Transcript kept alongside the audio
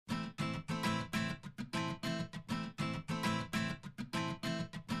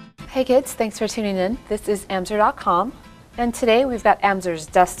Hey kids, thanks for tuning in. This is Amzer.com, and today we've got Amzer's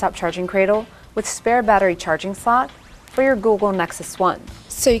desktop charging cradle with spare battery charging slot for your Google Nexus 1.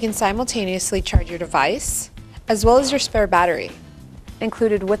 So you can simultaneously charge your device as well as your spare battery.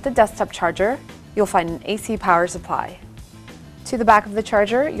 Included with the desktop charger, you'll find an AC power supply. To the back of the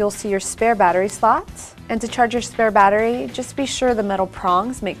charger, you'll see your spare battery slot. And to charge your spare battery, just be sure the metal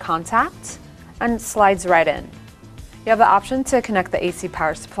prongs make contact and it slides right in. You have the option to connect the AC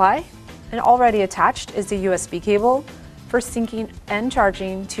power supply, and already attached is the USB cable for syncing and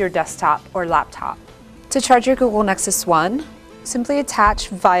charging to your desktop or laptop. To charge your Google Nexus 1, simply attach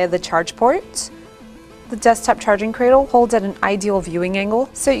via the charge port. The desktop charging cradle holds at an ideal viewing angle,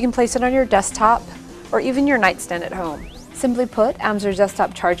 so you can place it on your desktop or even your nightstand at home. Simply put, Amzer's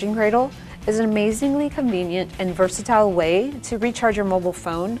desktop charging cradle is an amazingly convenient and versatile way to recharge your mobile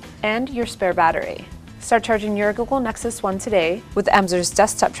phone and your spare battery. Start charging your Google Nexus 1 today with Amzer's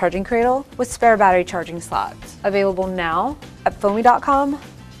desktop charging cradle with spare battery charging slots. Available now at foamy.com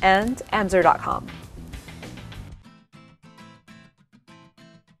and amzer.com.